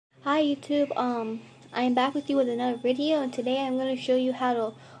Hi YouTube, I am back with you with another video, and today I'm going to show you how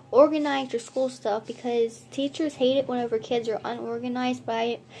to organize your school stuff, because teachers hate it whenever kids are unorganized,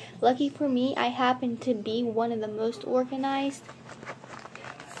 but lucky for me, I happen to be one of the most organized.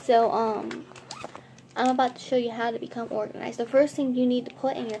 So, I'm about to show you how to become organized. The first thing you need to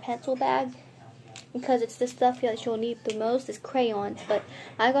put in your pencil bag, because it's the stuff that you'll need the most, is crayons. But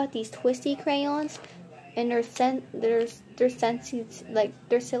I got these twisty crayons, and they're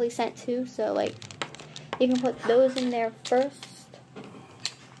silly scent too, so like you can put those in there first.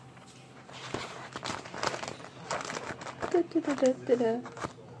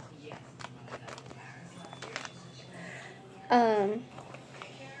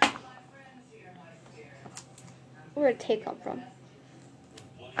 Where did tape come from?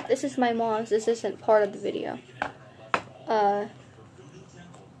 This is my mom's. This isn't part of the video.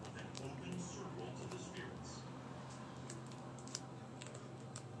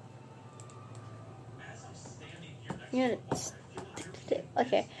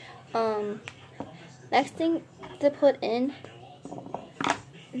 Okay. Next thing to put in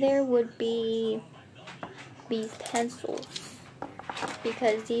there would be these pencils,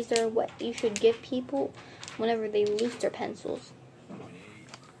 because these are what you should give people whenever they lose their pencils.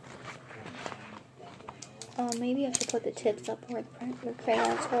 Maybe I should put the tips up where the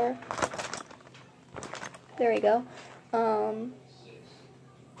crayons are. There we go.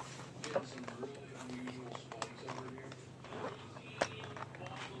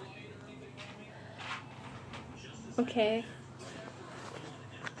 Okay.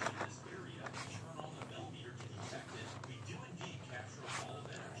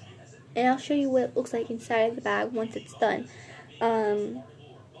 And I'll show you what it looks like inside of the bag once it's done.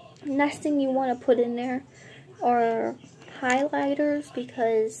 Next thing you want to put in there are highlighters,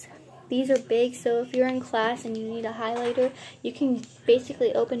 because these are big, so if you're in class and you need a highlighter, you can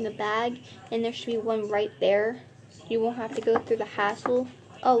basically open the bag and there should be one right there. You won't have to go through the hassle.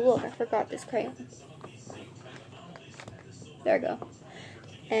 Oh look, I forgot this crayon. There we go.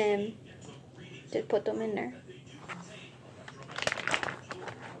 And just put them in there.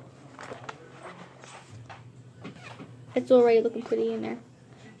 It's already looking pretty in there.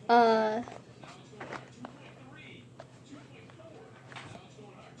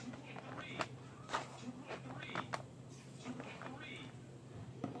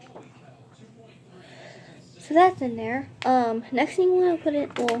 So that's in there. Next thing I'm gonna put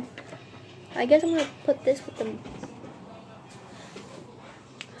in, well, I guess I'm gonna put this with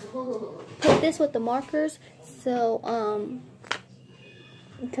the markers. So,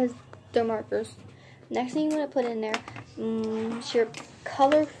 because they're markers. Next thing you want to put in there is your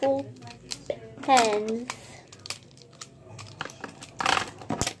colorful pens.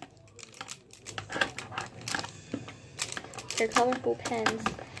 Your colorful pens.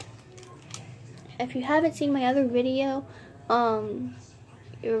 If you haven't seen my other video,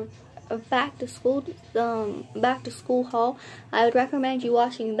 your back to school haul, I would recommend you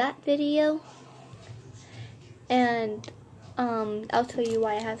watching that video. And I'll tell you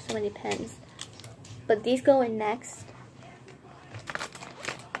why I have so many pens. But these go in next.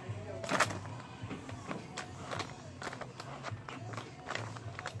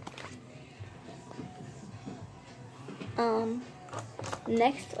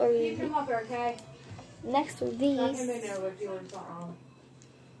 Next are these. Next are these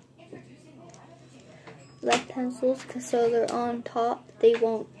lead pencils, because so they're on top, they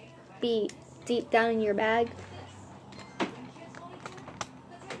won't be deep down in your bag.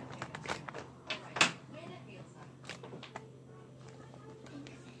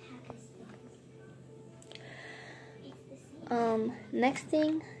 Next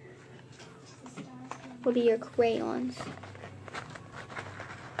thing will be your crayons.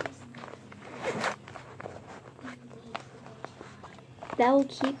 That will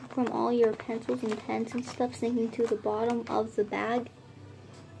keep from all your pencils and pens and stuff sinking to the bottom of the bag.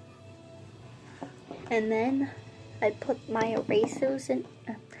 And then I put my erasers in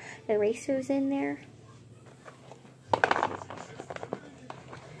there.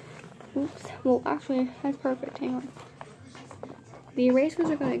 Oops. Well, actually, that's perfect. Hang on. The erasers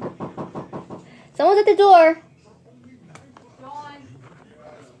are gonna go. Someone's at the door.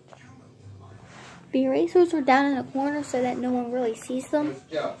 The erasers are down in the corner so that no one really sees them.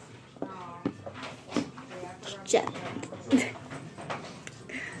 Jeff.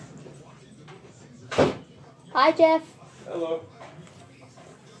 Hi, Jeff. Hello.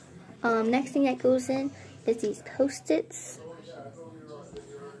 Next thing that goes in is these Post-its.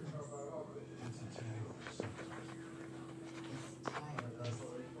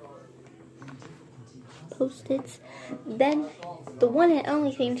 Post-its. Then, the one and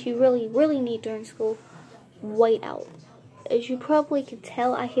only thing you really need during school, whiteout. As you probably could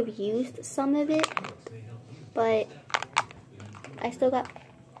tell, I have used some of it, but I still got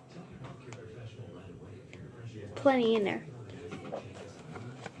plenty in there.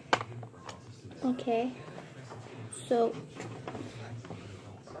 Okay, so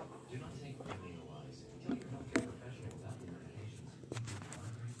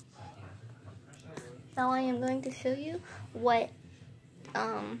now I am going to show you what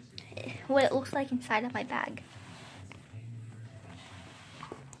it looks like inside of my bag.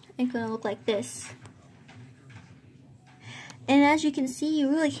 It's gonna look like this. And as you can see, you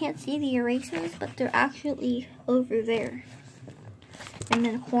really can't see the erasers, but they're actually over there. And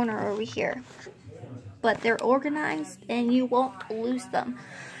then a corner over here. But they're organized and you won't lose them.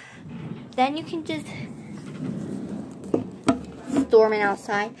 Then you can just storm it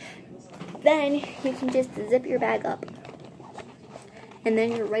outside. Then you can just zip your bag up. And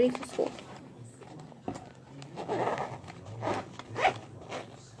then you're ready for school.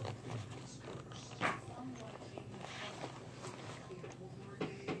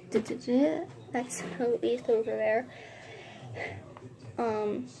 That's at least over there.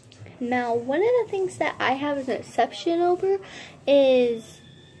 Now one of the things that I have an exception over is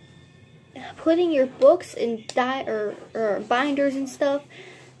putting your books in or binders and stuff,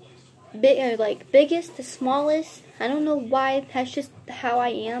 like biggest to smallest. I don't know why, that's just how I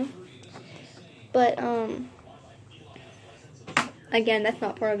am. But again, that's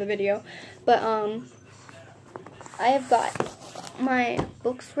not part of the video. But I have got my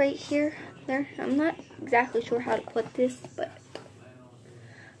books right here. There, I'm not exactly sure how to put this, but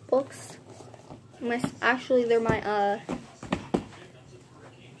books. Actually, they're my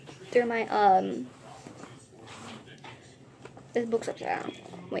this book's upside down.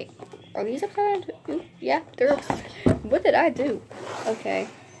 Wait, are these upside down too? Yeah, they're upside down. What did I do? Okay.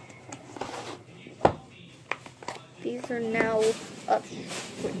 These are now up.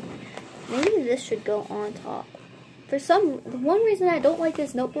 Wait, maybe this should go on top. For one reason I don't like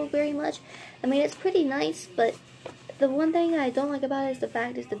this notebook very much. I mean, it's pretty nice, but the one thing I don't like about it is the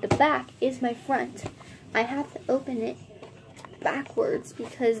fact is that the back is my front. I have to open it backwards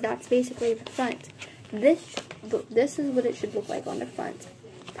because that's basically the front. This is what it should look like on the front.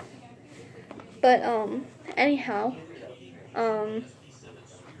 But anyhow, I'm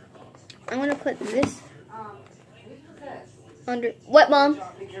gonna put this under. What, Mom?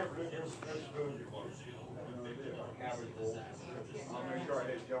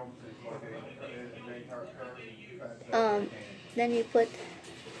 Then you put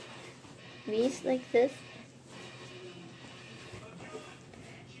these like this,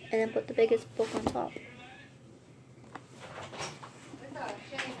 and then put the biggest book on top.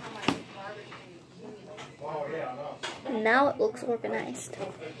 Now it looks organized.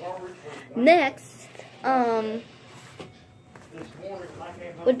 Next,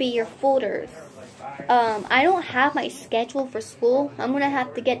 would be your folders. I don't have my schedule for school. I'm gonna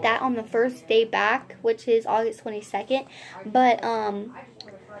have to get that on the first day back, which is August 22nd. But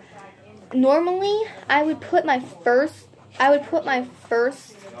normally I would put my first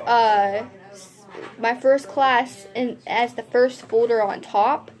class in as the first folder on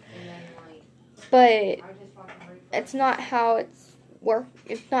top. But it's not how it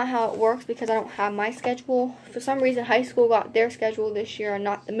works because I don't have my schedule. For some reason, high school got their schedule this year and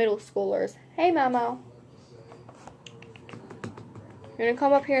not the middle schoolers. Hey, Mamo. You're gonna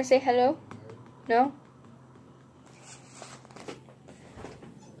come up here and say hello? No?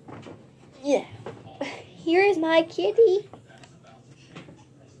 Yeah. Here is my kitty.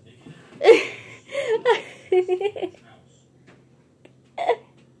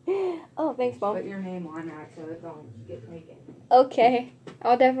 Oh, thanks, Mom. Put your name on that so it don't get taken. Okay,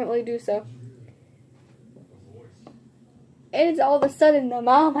 I'll definitely do so. It's all of a sudden the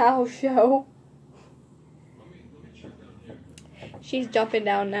Mom House show. She's jumping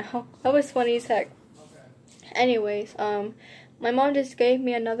down now. That was funny as heck. Anyways, my mom just gave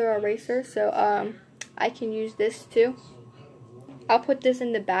me another eraser, so I can use this too. I'll put this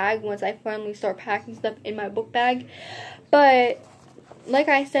in the bag once I finally start packing stuff in my book bag. But like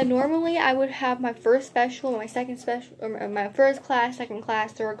I said, normally I would have my first special, my second special, or my first class, second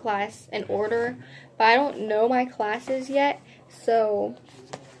class, third class in order. But I don't know my classes yet, so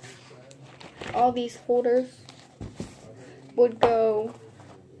all these folders would go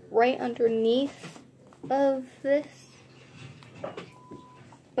right underneath of this.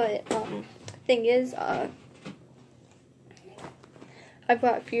 But thing is, I've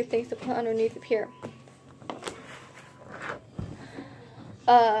got a few things to put underneath of here.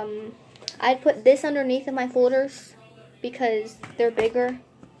 I'd put this underneath of my folders because they're bigger.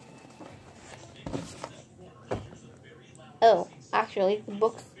 Oh, actually, the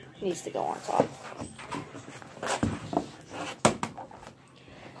book needs to go on top.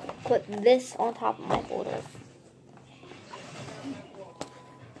 Put this on top of my folder.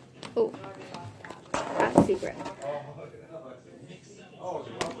 Oh, that's secret.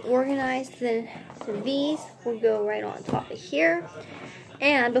 Organize these will go right on top of here.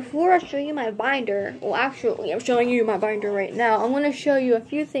 And before I show you my binder, well, actually, I'm showing you my binder right now. I'm going to show you a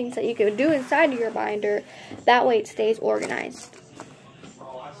few things that you can do inside of your binder. That way it stays organized.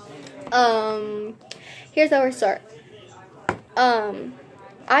 Here's how we start.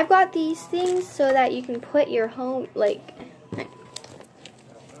 I've got these things so that you can put your home, like,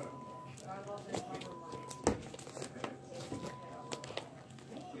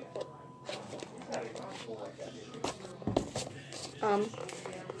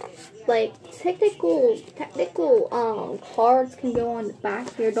 technical cards can go on the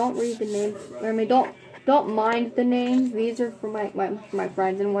back here. Don't read the names. I mean, don't mind the names. These are for my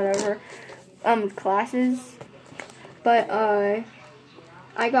friends and whatever classes. But I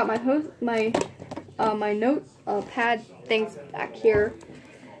got my note pad things back here,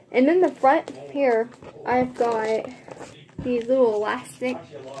 and then the front here I've got these little elastic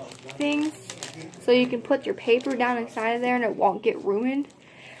things, so you can put your paper down inside of there and it won't get ruined.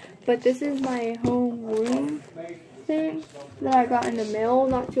 But this is my home room thing that I got in the mail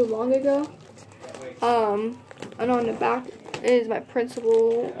not too long ago. And on the back is my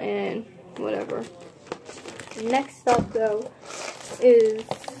principal and whatever. Next up though is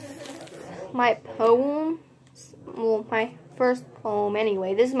my poem. Well, my first poem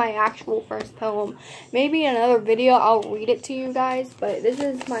anyway. This is my actual first poem. Maybe in another video I'll read it to you guys, but this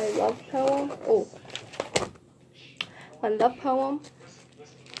is my love poem. Oh, my love poem.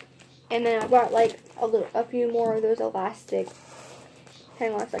 And then I've got like a few more of those elastic.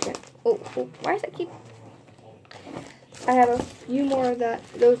 Hang on a second. Oh, why does it keep? I have a few more of that.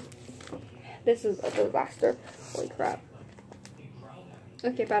 This is a disaster. Holy crap.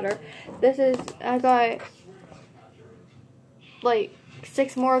 Okay, better. I got like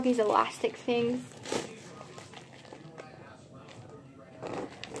 6 more of these elastic things.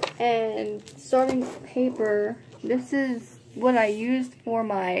 And starting paper. This is what I used for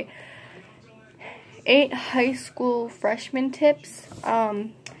my 8 high school freshman tips.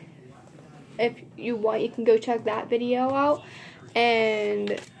 If you want, you can go check that video out.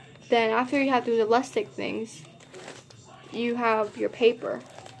 And then after you have those elastic things, you have your paper.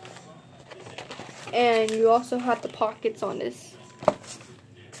 And you also have the pockets on this.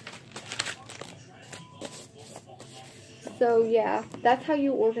 So yeah, that's how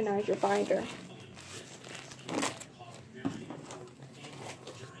you organize your binder.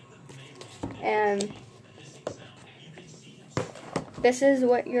 And this is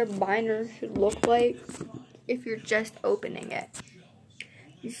what your binder should look like if you're just opening it.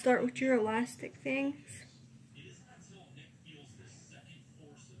 You start with your elastic things,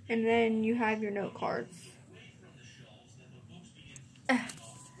 and then you have your note cards. Oh.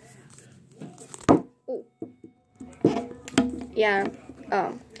 Yeah,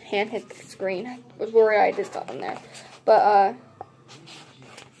 hand hit the screen. I was worried I did something there. But,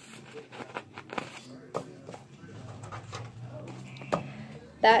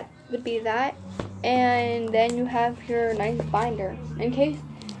 that would be that. And then you have your nice binder. In case,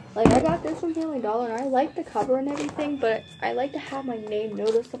 like, I got this from Family Dollar, and I like the cover and everything, but I like to have my name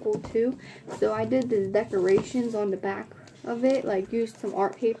noticeable too. So I did the decorations on the back of it, like used some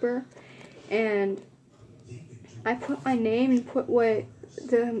art paper, and I put my name and put what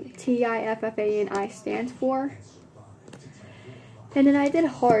the TIFFANI stands for. And then I did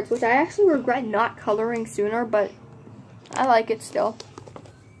hearts, which I actually regret not coloring sooner, but I like it still.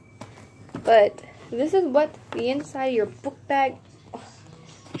 But this is what the inside of your book bag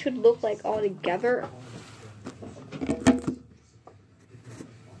should look like all together.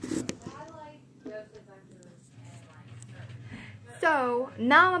 So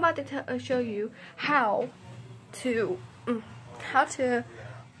now I'm about to show you how to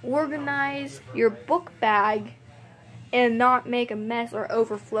organize your book bag and not make a mess or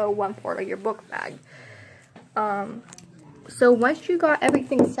overflow one part of your book bag. So once you got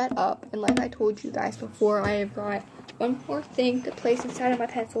everything set up, and like I told you guys before, I have got one more thing to place inside of my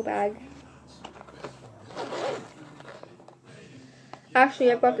pencil bag.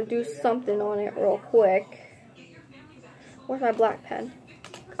 Actually, I've got to do something on it real quick. Where's my black pen?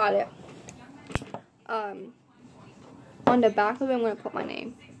 Got it. On the back of it, I'm going to put my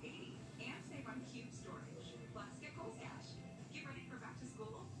name.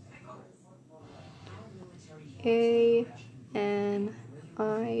 A-N-I-K.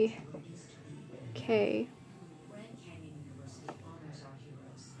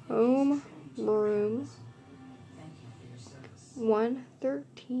 Home room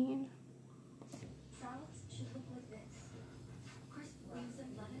 113.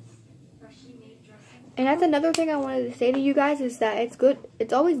 And that's another thing I wanted to say to you guys is that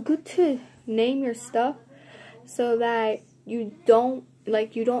it's always good to name your stuff so that you don't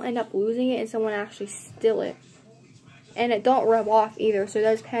end up losing it and someone actually steal it. And it don't rub off either, so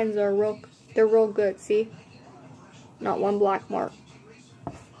those pens are they're real good, see? Not one black mark.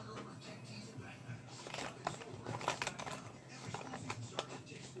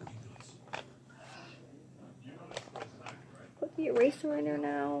 Put the eraser in there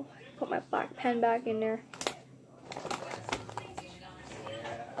now. Put my black pen back in there.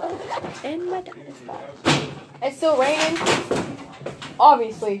 And my dinosaur spot. It's still raining.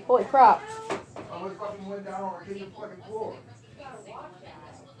 Obviously. Holy crap.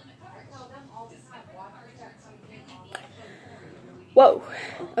 Whoa.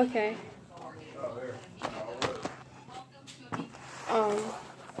 Okay.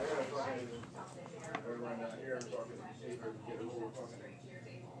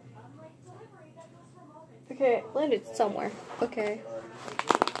 Okay, it landed somewhere. Okay.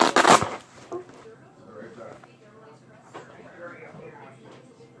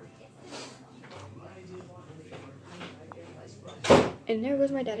 And there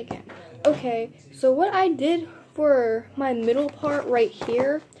goes my dad again. Okay, so what I did for my middle part right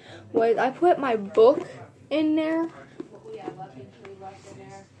here was I put my book in there.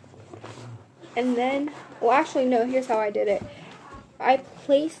 And then, well actually no, here's how I did it. I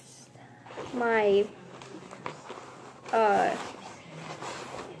placed my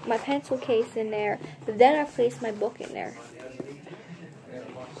my pencil case in there, then I placed my book in there.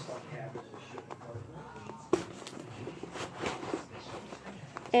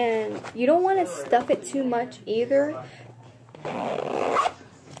 And you don't want to stuff it too much either.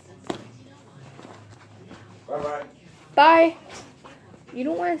 Bye. You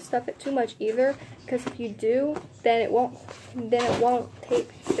don't want to stuff it too much either, because if you do, then it won't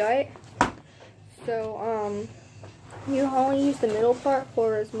tape shut. So you only use the middle part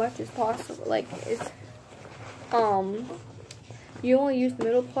for as much as possible. You only use the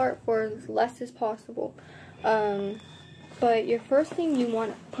middle part for as less as possible. But your first thing you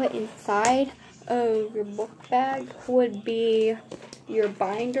want to put inside of your book bag would be your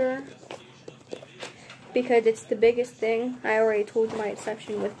binder, because it's the biggest thing. I already told you my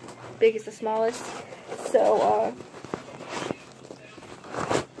exception with biggest to smallest. So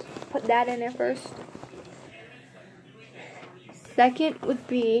put that in there first. Second would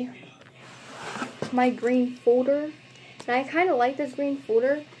be my green folder. And I kind of like this green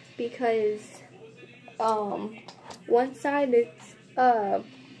folder because one side it's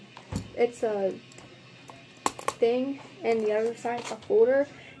a thing and the other side's a folder.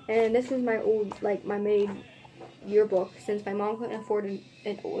 And this is my old, my maid yearbook, since my mom couldn't afford a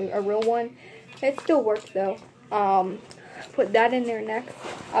real one. It still works though. Put that in there next.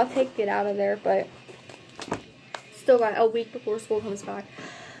 I'll take it out of there, but still got a week before school comes back.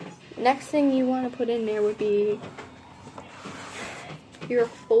 Next thing you want to put in there would be your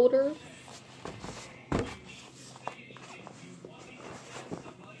folder.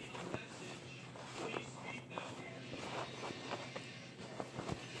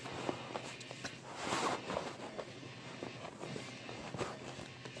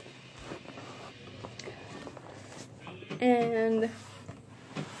 And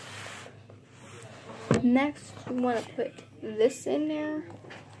next, you want to put this in there.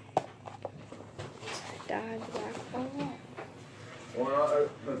 Dad's back. Oh.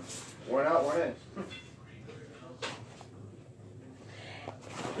 One out, one in.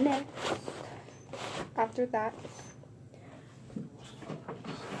 Next, after that,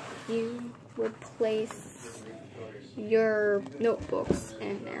 you would place your notebooks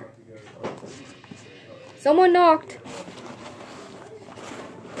in there. Someone knocked.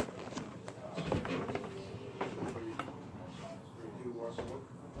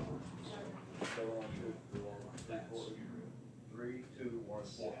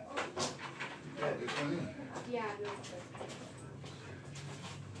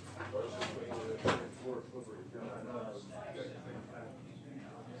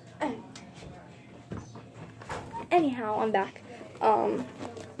 Anyhow, I'm back.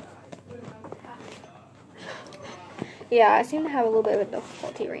 Yeah, I seem to have a little bit of a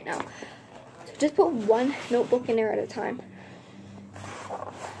difficulty right now. So just put one notebook in there at a time.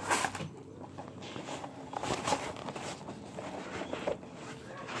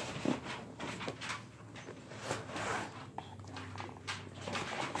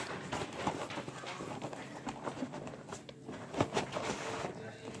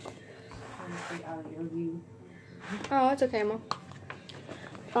 Oh, it's okay, Mom.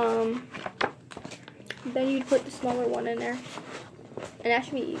 Then you'd put the smaller one in there. And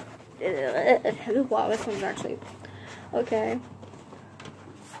actually, wow, this one's actually okay.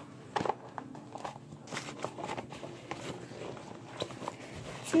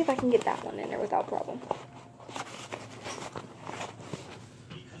 See if I can get that one in there without problem.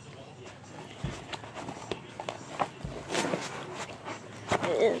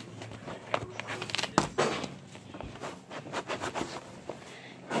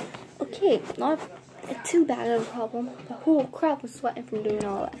 Okay, not too bad of a problem. The whole crowd was sweating from doing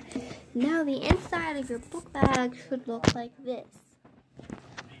all that. Now the inside of your book bag should look like this.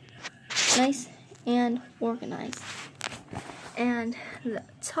 Nice and organized. And the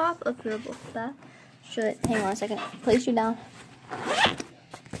top of your book bag should, hang on a second, place you down.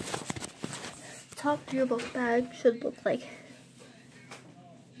 Top of your book bag should look like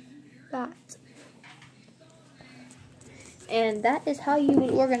that. And that is how you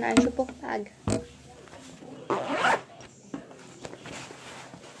would organize your book bag.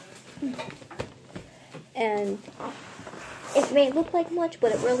 And it may look like much,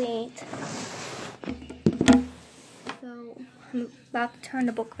 but it really ain't. So I'm about to turn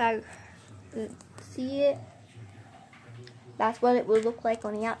the book bag. See it? That's what it would look like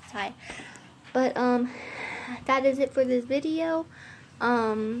on the outside. But that is it for this video.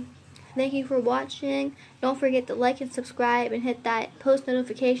 Thank you for watching. Don't forget to like and subscribe and hit that post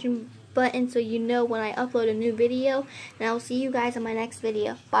notification button so you know when I upload a new video. And I will see you guys in my next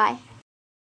video. Bye.